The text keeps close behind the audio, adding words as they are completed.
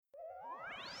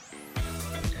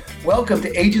Welcome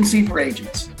to Agency for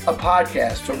Agents, a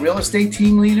podcast for real estate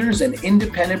team leaders and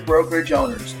independent brokerage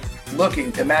owners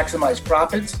looking to maximize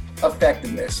profits,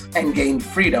 effectiveness, and gain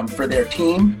freedom for their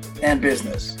team and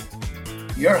business.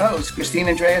 Your hosts, Christine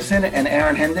Andreasen and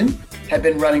Aaron Hendon, have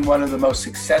been running one of the most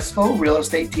successful real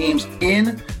estate teams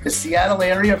in the Seattle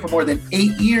area for more than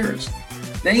 8 years.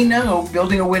 They know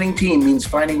building a winning team means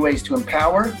finding ways to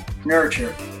empower,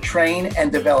 nurture, train,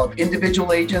 and develop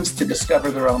individual agents to discover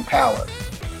their own power,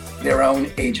 their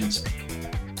own agency.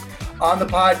 On the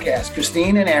podcast,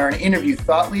 Christine and Aaron interview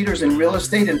thought leaders in real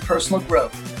estate and personal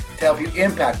growth to help you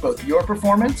impact both your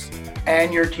performance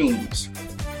and your teams.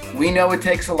 We know it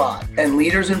takes a lot, and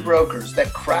leaders and brokers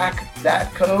that crack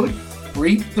that code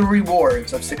reap the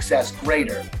rewards of success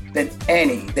greater than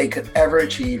any they could ever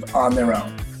achieve on their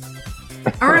own.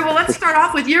 All right, well, let's start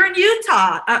off with you're in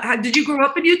Utah. Did you grow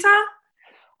up in Utah?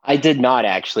 I did not,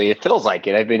 actually. It feels like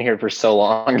it. I've been here for so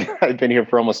long. I've been here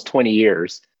for almost 20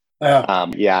 years.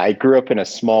 I grew up in a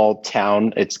small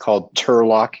town. It's called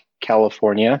Turlock,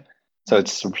 California. So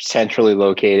it's centrally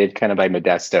located kind of by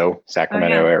Modesto,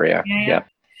 Sacramento area. Yeah.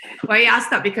 Well, I asked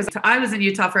that because I was in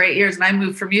Utah for 8 years and I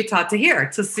moved from Utah to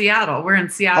here, to Seattle. We're in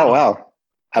Seattle. Oh, wow.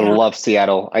 I love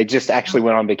Seattle. I just actually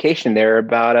went on vacation there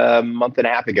about a month and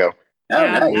a half ago. Oh,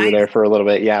 nice. We were there for a little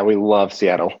bit. Yeah, we love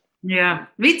Seattle. Yeah,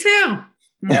 me too.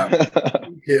 Yeah,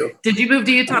 me too. Did you move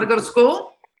to Utah to go to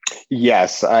school?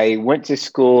 Yes, I went to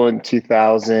school in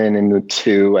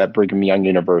 2002 at Brigham Young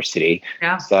University.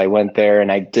 Yeah. So I went there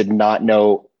and I did not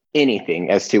know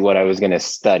anything as to what I was going to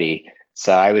study.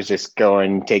 So I was just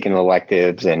taking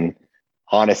electives, and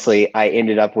honestly, I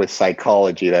ended up with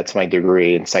psychology. That's my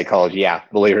degree in psychology. Yeah,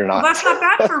 believe it or not. Well, that's not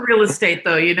bad for real estate,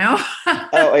 though, you know?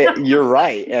 Oh, you're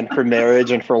right. And for marriage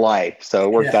and for life. So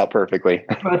it worked out perfectly.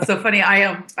 Well, it's so funny.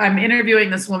 I'm interviewing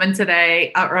this woman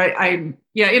today. I'm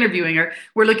interviewing her.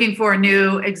 We're looking for a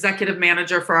new executive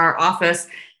manager for our office.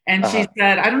 And she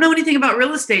said, I don't know anything about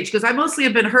real estate. She goes, I mostly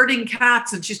have been herding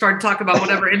cats. And she started talking about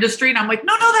whatever industry. And I'm like,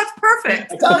 no, that's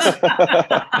perfect.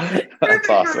 Perfect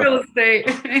awesome. for real estate.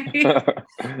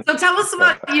 So tell us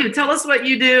about you. Tell us what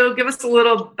you do. Give us a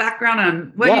little background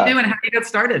on what you do and how you got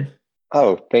started.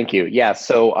 Oh, thank you. Yeah.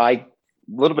 So a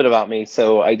little bit about me.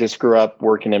 So I just grew up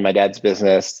working in my dad's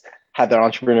business, had that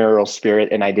entrepreneurial spirit,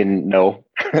 and I didn't know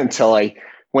until I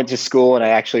went to school, and I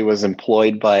actually was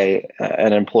employed by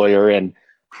an employer, and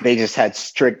they just had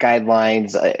strict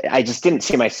guidelines. I just didn't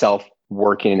see myself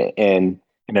working in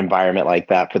an environment like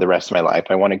that for the rest of my life.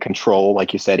 I wanted control,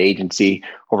 like you said, agency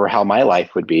over how my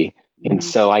life would be. Mm-hmm. And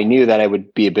so I knew that I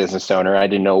would be a business owner. I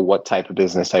didn't know what type of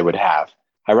business I would have.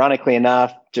 Ironically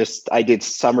enough, I did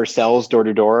summer sales door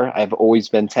to door. I've always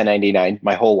been 1099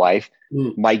 my whole life.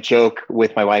 My joke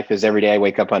with my wife is every day I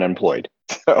wake up unemployed.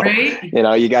 So, right?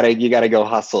 you gotta go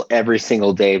hustle every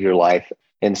single day of your life.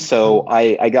 And so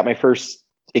I got my first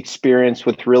experience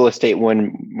with real estate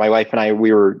when my wife and I,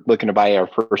 we were looking to buy our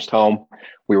first home.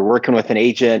 We were working with an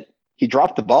agent. He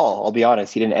dropped the ball. I'll be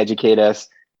honest. He didn't educate us.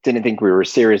 Didn't think we were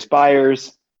serious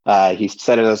buyers. He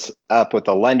set us up with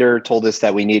a lender, told us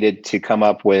that we needed to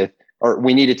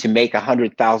make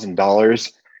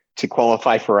 $100,000 to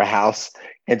qualify for a house.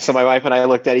 And so my wife and I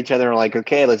looked at each other and were like,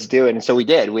 okay, let's do it. And so we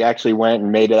did. We actually went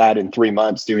and made that in 3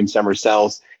 months doing summer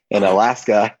sales in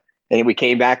Alaska. And we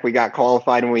came back, we got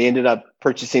qualified, and we ended up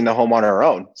purchasing the home on our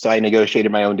own. So I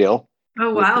negotiated my own deal.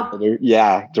 Oh, wow.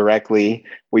 Directly.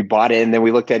 We bought it, and then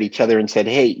we looked at each other and said,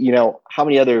 hey, how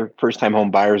many other first-time home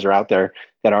buyers are out there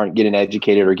that aren't getting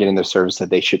educated or getting the service that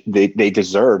they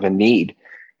deserve and need?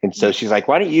 And so she's like,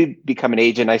 why don't you become an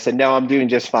agent? I said, no, I'm doing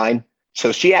just fine.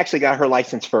 So she actually got her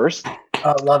license first.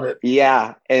 I love it.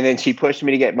 Yeah. And then she pushed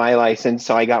me to get my license.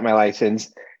 So I got my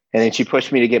license. And then she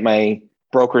pushed me to get my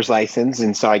broker's license.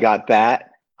 And so I got that.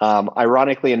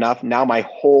 Ironically enough, now my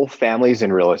whole family's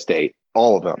in real estate,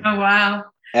 all of them. Oh, wow.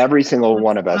 Every single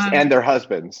one of us and their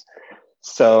husbands.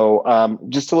 So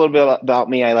just a little bit about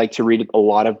me. I like to read a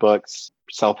lot of books,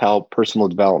 self-help, personal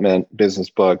development, business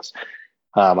books.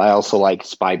 I also like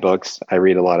spy books. I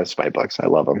read a lot of spy books. I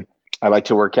love them. I like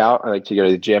to work out. I like to go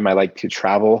to the gym. I like to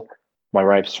travel. My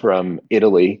wife's from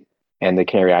Italy and the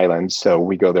Canary Islands, so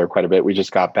we go there quite a bit. We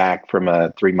just got back from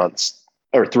a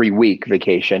 3-week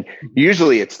vacation.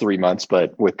 Usually it's 3 months,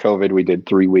 but with COVID, we did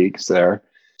 3 weeks there.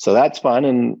 So that's fun.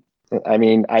 And I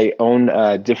mean, I own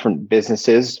different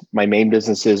businesses. My main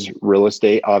business is real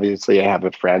estate. Obviously, I have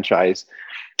a franchise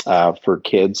for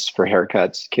kids, for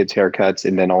kids' haircuts,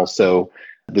 and then also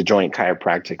the Joint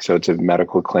Chiropractic. So it's a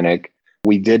medical clinic.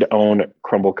 We did own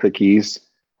Crumble Cookies.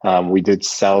 We did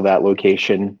sell that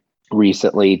location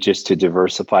recently just to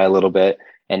diversify a little bit.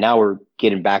 And now we're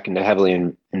getting back into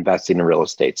heavily investing in real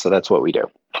estate. So that's what we do.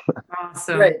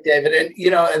 Awesome. Right, David.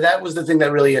 And, that was the thing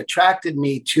that really attracted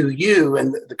me to you,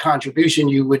 and the contribution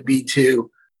you would be to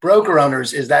broker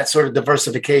owners is that sort of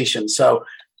diversification. So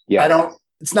it's not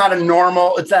it's not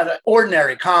an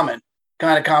ordinary, common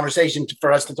kind of conversation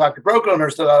for us to talk to broker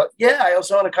owners about, I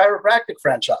also own a chiropractic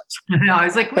franchise. No, I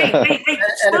was like, wait,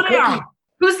 slow down.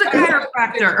 Who's the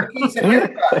chiropractor?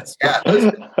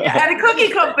 At a cookie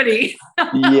company.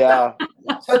 Yeah.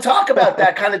 So talk about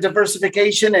that kind of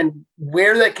diversification and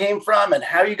where that came from and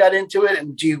how you got into it.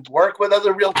 And do you work with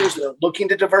other realtors that are looking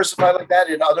to diversify like that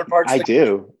in other parts? I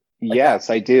do.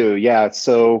 Yes, I do. Yeah.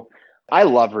 So I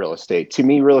love real estate. To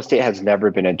me, real estate has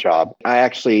never been a job.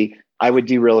 I would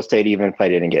do real estate even if I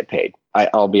didn't get paid.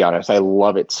 I'll be honest. I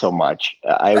love it so much.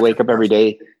 I wake up every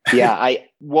day. Yeah.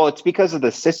 It's because of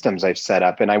the systems I've set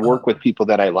up, and I work with people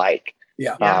that I like.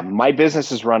 Yeah. My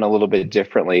business is run a little bit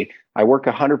differently. I work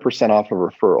 100% off of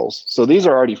referrals. So these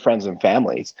are already friends and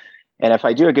families. And if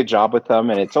I do a good job with them,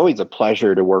 and it's always a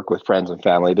pleasure to work with friends and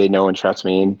family, they know and trust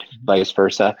me, and vice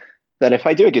versa, that if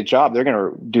I do a good job, they're going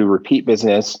to do repeat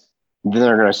business. Then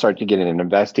they're going to start to get into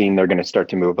investing. They're going to start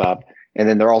to move up. And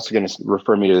then they're also going to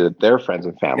refer me to their friends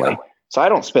and family. Yeah. So I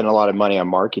don't spend a lot of money on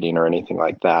marketing or anything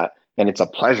like that. And it's a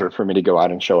pleasure for me to go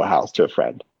out and show a house to a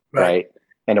friend, right?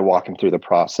 And to walk them through the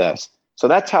process. So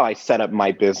that's how I set up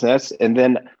my business. And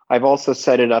then I've also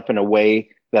set it up in a way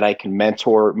that I can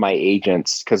mentor my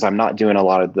agents, because I'm not doing a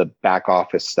lot of the back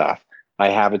office stuff. I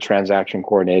have a transaction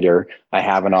coordinator. I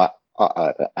have an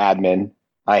admin.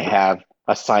 I have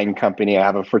a sign company. I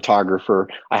have a photographer.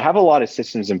 I have a lot of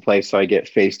systems in place, so I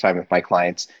get FaceTime with my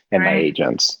clients and my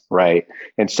agents, right?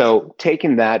 And so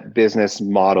taking that business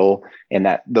model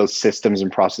and those systems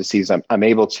and processes, I'm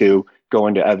able to go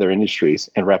into other industries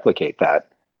and replicate that.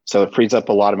 So it frees up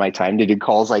a lot of my time to do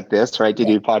calls like this, right? To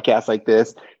do podcasts like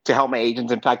this, to help my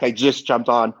agents. In fact, I just jumped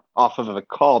off of a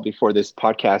call before this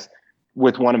podcast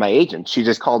with one of my agents. She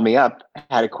just called me up,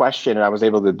 had a question, and I was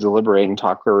able to deliberate and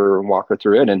talk to her and walk her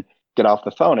through it and get off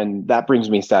the phone. And that brings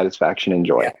me satisfaction and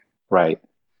joy. Right.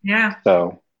 Yeah.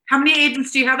 So how many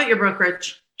agents do you have at your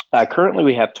brokerage? Currently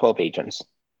we have 12 agents.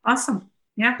 Awesome.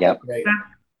 Yeah. Yep. Great. Yeah.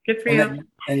 Good for you.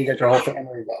 And you got your whole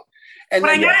family involved. And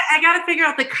but I got to figure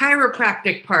out the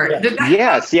chiropractic part.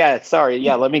 Yeah. Sorry.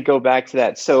 Yeah. Let me go back to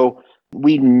that. So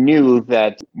we knew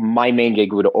that my main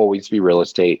gig would always be real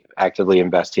estate, actively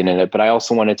investing in it, but I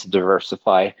also wanted to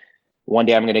diversify. One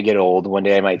day I'm going to get old. One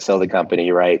day I might sell the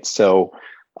company. Right. So,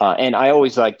 and I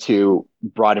always like to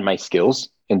broaden my skills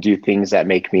and do things that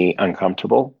make me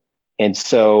uncomfortable. And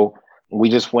so we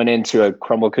just went into a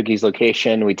Crumble Cookies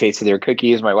location. We tasted their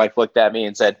cookies. My wife looked at me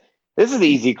and said, "This is the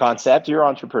easy concept. You're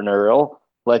entrepreneurial.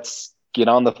 Let's get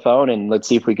on the phone and let's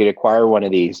see if we could acquire one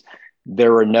of these."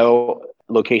 There were no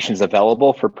locations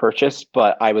available for purchase,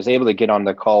 but I was able to get on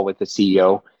the call with the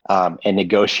CEO and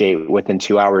negotiate within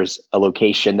 2 hours a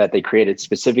location that they created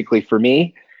specifically for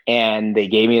me. And they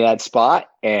gave me that spot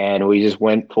and we just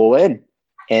went full in.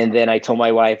 And then I told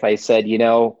my wife, I said,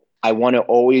 I want to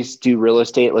always do real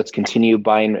estate. Let's continue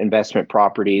buying investment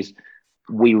properties.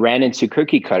 We ran into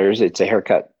Cookie Cutters. It's a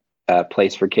haircut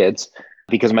place for kids,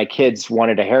 because my kids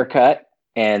wanted a haircut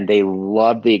and they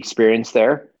loved the experience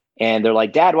there. And they're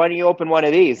like, "Dad, why don't you open one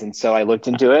of these?" And so I looked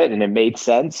into it and it made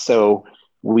sense. So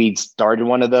we started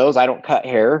one of those. I don't cut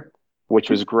hair,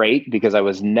 which was great because I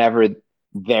was never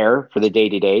there for the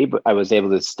day-to-day, but I was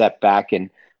able to step back and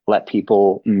let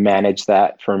people manage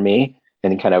that for me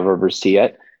and kind of oversee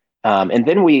it. And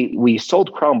then we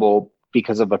sold Crumble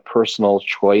because of a personal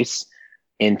choice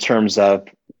in terms of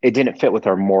it didn't fit with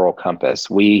our moral compass.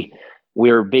 We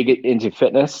were big into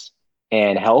fitness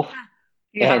and health.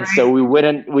 So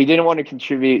we didn't want to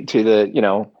contribute to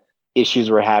the,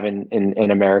 issues we're having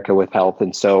in America with health.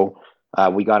 And so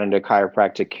we got into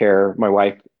chiropractic care. My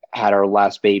wife had our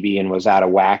last baby and was out of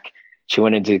whack. She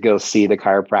wanted to go see the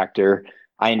chiropractor.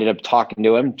 I ended up talking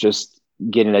to him, just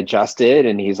getting adjusted.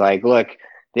 And he's like, "Look,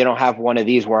 they don't have one of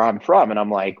these where I'm from." And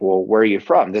I'm like, "Well, where are you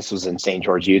from?" This was in St.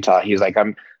 George, Utah. He's like,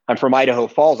 I'm from Idaho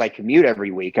Falls. I commute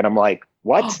every week. And I'm like,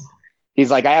 "What?" Oh.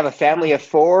 He's like, "I have a family of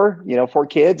 4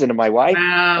 kids and my wife,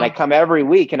 and I come every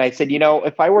week." And I said,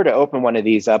 "If I were to open one of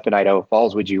these up in Idaho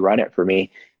Falls, would you run it for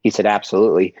me?" He said,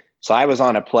 "Absolutely." So I was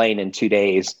on a plane in 2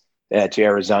 days to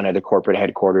Arizona, the corporate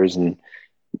headquarters, and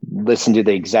listened to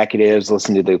the executives,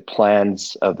 listened to the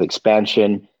plans of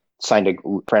expansion, signed a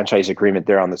franchise agreement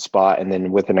there on the spot. And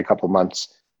then within a couple of months,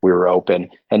 we were open.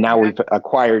 And now we've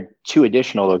acquired 2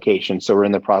 additional locations. So we're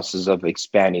in the process of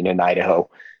expanding in Idaho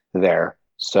there.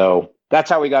 So that's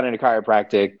how we got into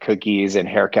chiropractic, cookies, and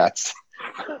haircuts.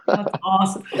 That's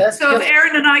awesome. That's So if just-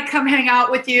 Aaron and I come hang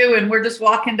out with you and we're just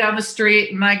walking down the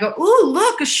street and I go, ooh,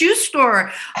 look, a shoe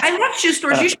store. I love shoe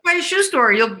stores. You should buy a shoe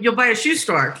store. You'll buy a shoe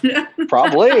store.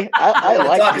 Probably. I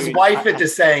like talk his wife into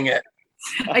saying it.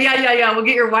 Yeah. We'll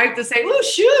get your wife to say, ooh,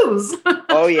 shoes.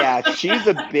 Oh yeah, she's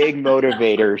a big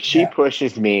motivator. She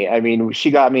pushes me. I mean,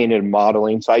 she got me into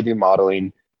modeling, so I do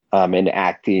modeling and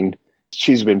acting.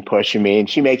 She's been pushing me, and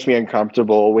she makes me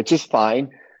uncomfortable, which is fine.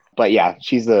 But yeah,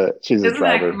 she's a Isn't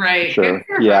driver. that great? Sure. Good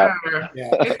for Yeah. her. Yeah.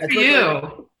 Good for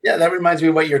you. Yeah, that reminds me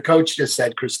of what your coach just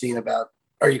said, Christine, about,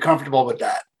 are you comfortable with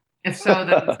that? If so,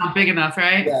 then it's not big enough,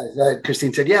 right? Yeah,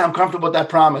 Christine said, yeah, I'm comfortable with that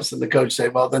promise. And the coach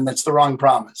said, well, then that's the wrong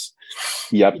promise.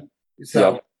 Yep.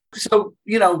 So,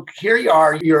 here you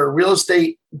are, you're a real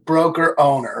estate broker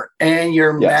owner, and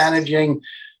you're managing,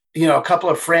 a couple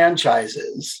of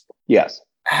franchises. Yes.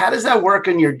 How does that work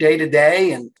in your day to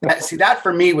day? And see, that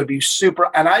for me would be super.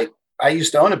 And I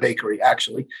used to own a bakery,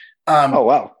 actually. Oh,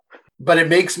 wow. But it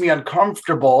makes me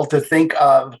uncomfortable to think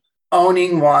of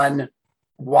owning one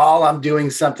while I'm doing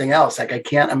something else. Like, I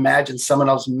can't imagine someone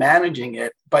else managing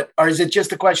it. Or is it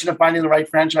just a question of finding the right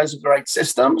franchise with the right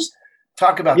systems?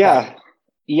 Talk about that.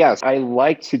 Yes. I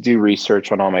like to do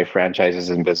research on all my franchises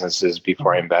and businesses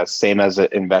before I invest. Same as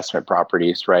investment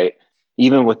properties, right?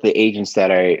 Even with the agents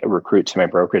that I recruit to my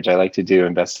brokerage, I like to do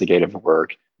investigative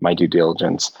work, my due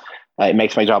diligence. It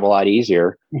makes my job a lot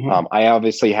easier. Mm-hmm. I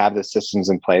obviously have the systems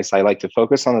in place. I like to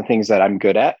focus on the things that I'm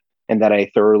good at and that I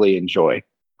thoroughly enjoy,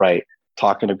 right?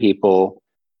 Talking to people,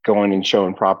 going and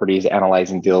showing properties,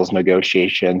 analyzing deals,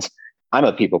 negotiations. I'm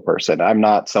a people person. I'm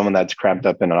not someone that's cramped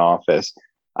up in an office.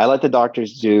 I let the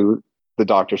doctors do the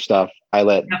doctor stuff. I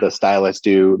let the stylists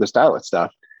do the stylist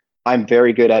stuff. I'm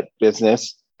very good at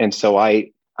business. And so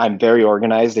I'm very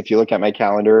organized. If you look at my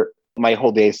calendar, my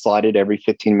whole day is slotted. Every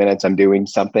 15 minutes, I'm doing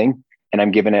something and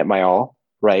I'm giving it my all,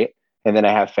 right? And then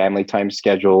I have family time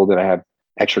scheduled and I have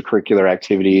extracurricular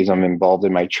activities. I'm involved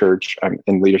in my church. I'm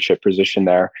in leadership position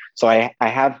there. So I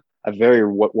have a very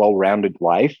well-rounded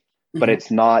life, but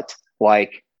it's not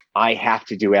like I have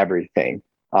to do everything.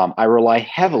 I rely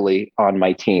heavily on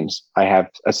my teams. I have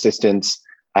assistants,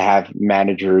 I have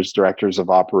managers, directors of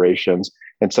operations.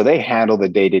 And so they handle the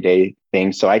day-to-day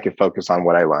things so I could focus on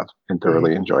what I love and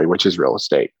thoroughly enjoy, which is real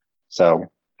estate. So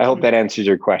I hope that answers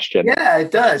your question. Yeah,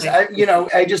 it does.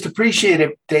 I just appreciate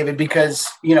it, David, because,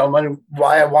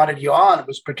 why I wanted you on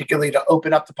was particularly to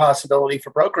open up the possibility for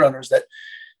broker owners that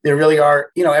there really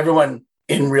are, everyone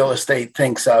in real estate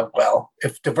thinks of, well,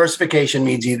 if diversification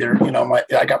means either,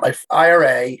 I got my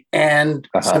IRA and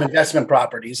some investment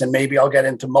properties, and maybe I'll get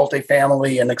into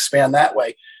multifamily and expand that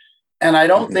way. And I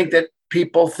don't think that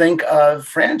people think of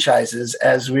franchises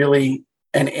as really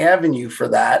an avenue for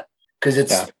that, because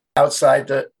it's outside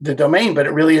the domain, but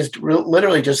it really is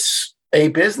literally just a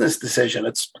business decision.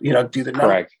 It's, do the number.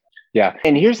 Correct. Yeah.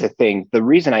 And here's the thing. The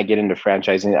reason I get into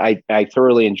franchising, I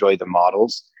thoroughly enjoy the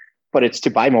models, but it's to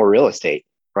buy more real estate,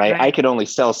 right? I could only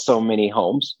sell so many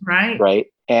homes, right?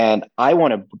 And I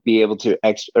want to be able to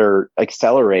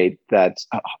accelerate that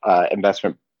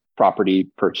investment property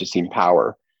purchasing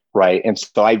power, right? And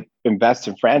so I invest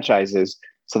in franchises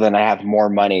so then I have more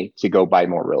money to go buy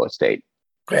more real estate.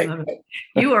 Great.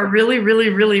 You are really, really,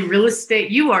 really real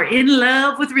estate. You are in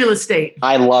love with real estate.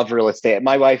 I love real estate.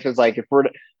 My wife is like,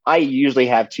 I usually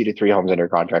have 2 to 3 homes under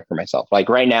contract for myself. Like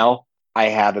right now, I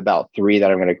have about 3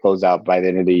 that I'm going to close out by the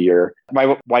end of the year.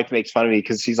 My wife makes fun of me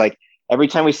because she's like, every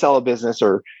time we sell a business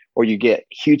or you get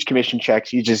huge commission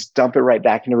checks, you just dump it right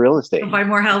back into real estate. Buy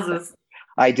more houses.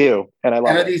 I do. And I love it.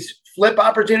 And are these flip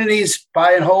opportunities,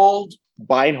 buy and hold?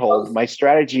 Buy and hold. My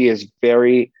strategy is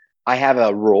I have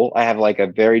a rule. I have like a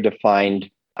very defined,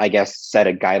 I guess, set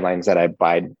of guidelines that I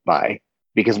abide by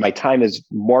because my time is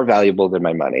more valuable than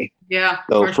my money. Yeah.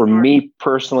 So for me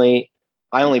personally,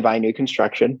 I only buy new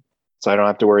construction. So I don't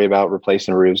have to worry about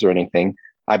replacing roofs or anything.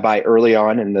 I buy early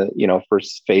on in the,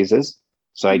 first phases.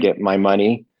 So I get my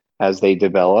money as they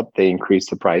develop, they increase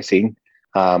the pricing.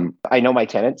 I know my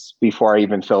tenants before I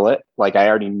even fill it. Like I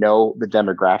already know the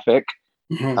demographic.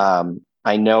 Mm-hmm.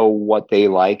 I know what they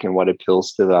like and what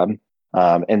appeals to them.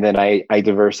 And then I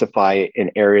diversify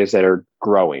in areas that are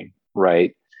growing,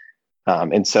 right?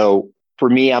 And so for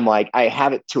me, I'm like, I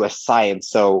have it to a science.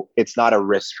 So it's not a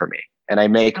risk for me. And I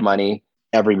make money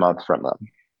every month from them.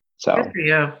 So good for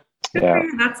you. Good for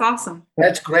you. That's awesome.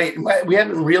 That's great. We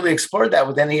haven't really explored that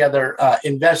with any other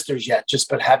investors yet,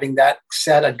 but having that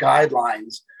set of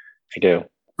guidelines. I do.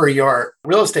 For your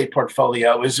real estate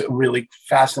portfolio is a really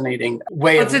fascinating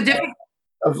way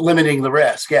of limiting the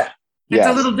risk. Yeah. It's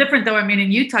a little different though. I mean,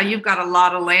 in Utah, you've got a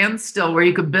lot of land still where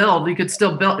you could build. You could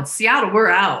still build. In Seattle, we're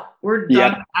out. We're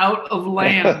done out of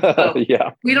land. So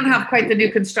we don't have quite the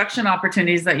new construction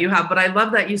opportunities that you have, but I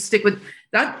love that you stick with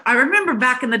that. I remember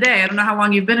back in the day, I don't know how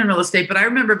long you've been in real estate, but I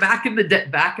remember back in the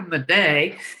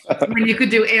day when you could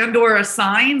do Andorra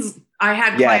signs. I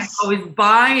had clients always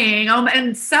buying them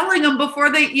and selling them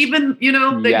before they even, they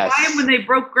buy them when they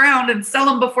broke ground and sell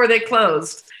them before they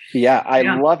closed. Yeah, I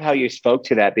love how you spoke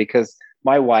to that, because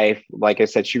my wife, like I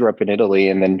said, she grew up in Italy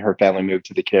and then her family moved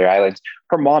to the Canary Islands.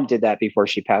 Her mom did that before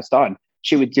she passed on.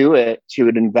 She would do it. She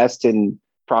would invest in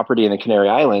property in the Canary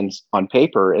Islands on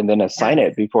paper and then assign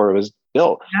it before it was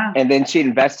built. Yeah. And then she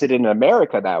invested in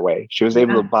America that way. She was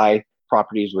able to buy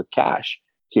properties with cash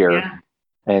here. Yeah.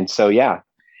 And so,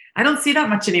 I don't see that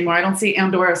much anymore. I don't see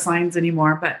Andorra signs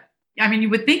anymore, but I mean, you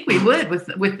would think we would with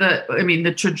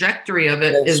the trajectory of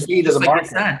it is speed of the market.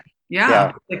 Said.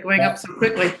 Yeah. Like going up so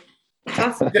quickly. That's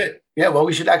awesome. Good. Yeah. Well,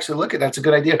 we should actually look at that's a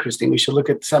good idea, Christine. We should look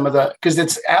at some of because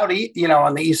it's out,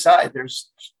 on the east side. There's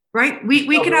right. We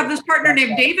could have this partner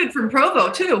named David from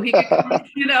Provo too. He could,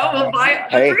 we'll buy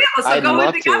the three of us will go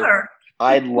in together.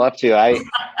 I'd love to.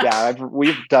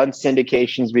 We've done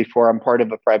syndications before. I'm part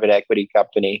of a private equity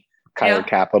company, Kyler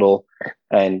Capital,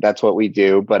 and that's what we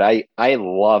do. But I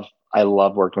love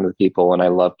working with people and I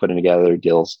love putting together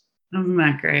deals. Isn't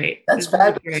that great? That's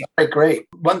fabulous. Great.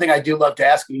 One thing I do love to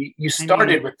ask you, you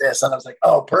started with this and I was like,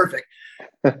 oh, perfect.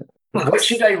 What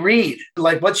should I read?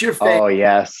 Like, what's your favorite? Oh,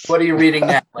 yes. What are you reading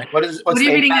now? Like, what are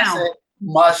you reading now?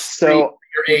 Must read for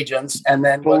your agents. And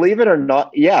then believe it or not.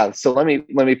 Yeah. So let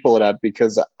me pull it up,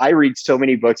 because I read so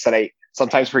many books that I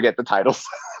sometimes forget the titles.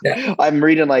 Yeah. I'm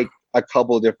reading like a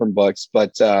couple of different books,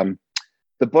 but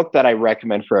the book that I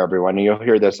recommend for everyone, and you'll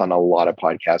hear this on a lot of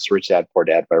podcasts, Rich Dad Poor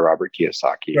Dad by Robert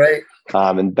Kiyosaki. Right.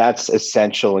 And that's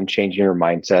essential in changing your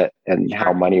mindset and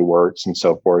how money works and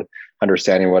so forth,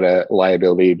 understanding what a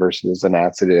liability versus an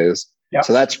asset is. Yep.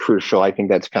 So that's crucial. I think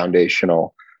that's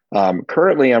foundational.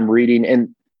 Currently I'm reading,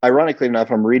 and ironically enough,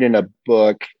 I'm reading a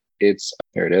book. Here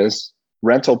it is.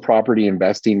 Rental Property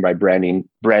Investing by Brandon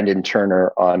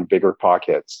Turner on Bigger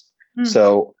Pockets.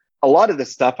 So a lot of the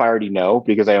stuff I already know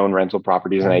because I own rental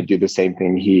properties and I do the same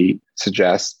thing he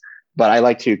suggests, but I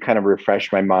like to kind of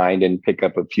refresh my mind and pick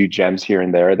up a few gems here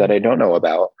and there that I don't know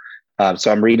about.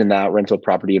 So I'm reading that, Rental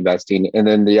Property Investing. And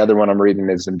then the other one I'm reading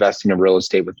is Investing in Real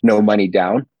Estate with No Money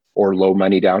Down or Low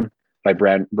Money Down by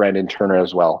Brandon Turner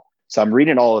as well. So I'm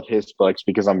reading all of his books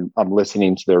because I'm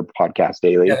listening to their podcast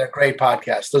daily. Yeah, they're great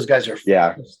podcasts. Those guys are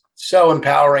so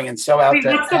empowering and so out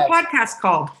there. What's the podcast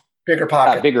called? Bigger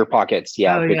Pockets. Bigger Pockets.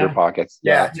 Yeah. Bigger Pockets.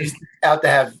 Yeah. Just out to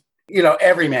have,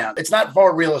 every man. It's not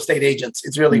for real estate agents.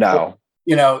 It's really,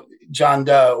 John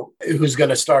Doe, who's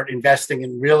going to start investing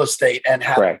in real estate and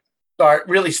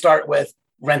start with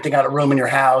renting out a room in your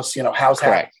house, house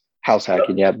hacking. House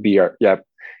hacking.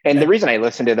 And the reason I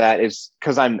listen to that is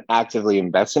because I'm actively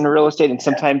investing in real estate. And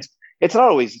sometimes it's not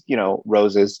always,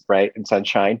 roses, right, and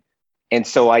sunshine. And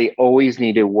so I always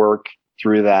need to work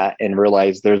through that and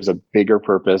realize there's a bigger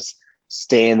purpose.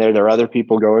 Stay in there. There are other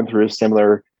people going through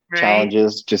similar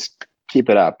challenges. Just keep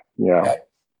it up. Yeah.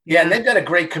 And they've got a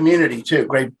great community too.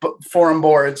 Great forum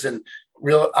boards and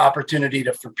real opportunity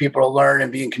for people to learn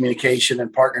and be in communication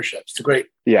and partnerships. It's a great,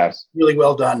 really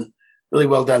well done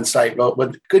site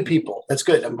with good people. That's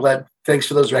good. I'm glad. Thanks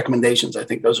for those recommendations. I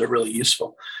think those are really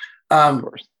useful.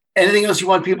 Anything else you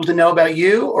want people to know about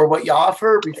you or what you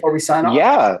offer before we sign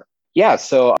off? Yeah.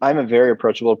 So I'm a very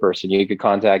approachable person. You could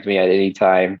contact me at any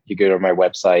time. You go to my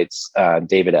websites,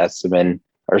 David Esseman,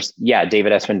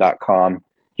 davidesseman.com.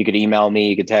 You could email me.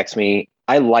 You could text me.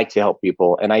 I like to help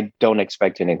people and I don't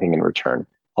expect anything in return.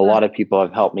 A lot of people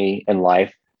have helped me in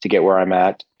life to get where I'm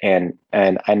at. And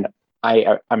I'm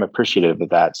appreciative of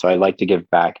that. So I like to give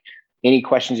back. Any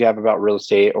questions you have about real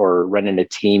estate or running a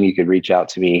team, you could reach out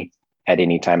to me at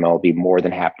any time. I'll be more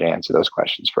than happy to answer those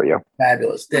questions for you.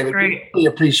 Fabulous. David, we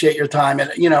appreciate your time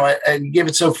and, and give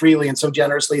it so freely and so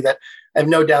generously that I have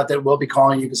no doubt that we'll be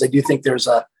calling you because I do think there's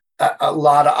a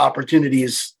lot of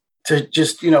opportunities to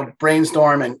just,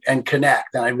 brainstorm and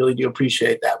connect. And I really do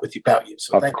appreciate that about you.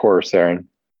 So of course, Aaron,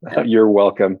 you're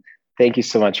welcome. Thank you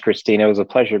so much, Christina. It was a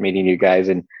pleasure meeting you guys.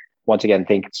 And once again,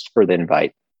 thanks for the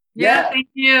invite. Yeah, thank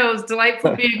you. It was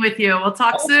delightful being with you. We'll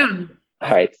talk soon.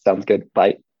 All right. Sounds good.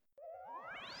 Bye.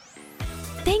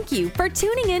 Thank you for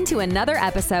tuning in to another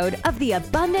episode of the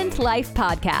Abundant Life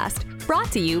Podcast,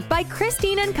 brought to you by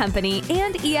Christine & Company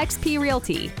and eXp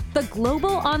Realty, the global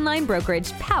online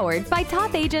brokerage powered by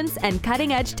top agents and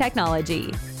cutting-edge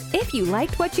technology. If you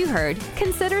liked what you heard,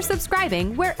 consider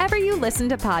subscribing wherever you listen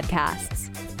to podcasts.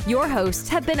 Your hosts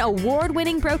have been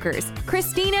award-winning brokers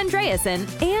Christine Andreasen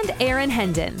and Aaron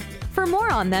Hendon. For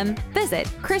more on them, visit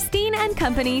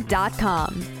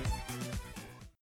ChristineandCompany.com.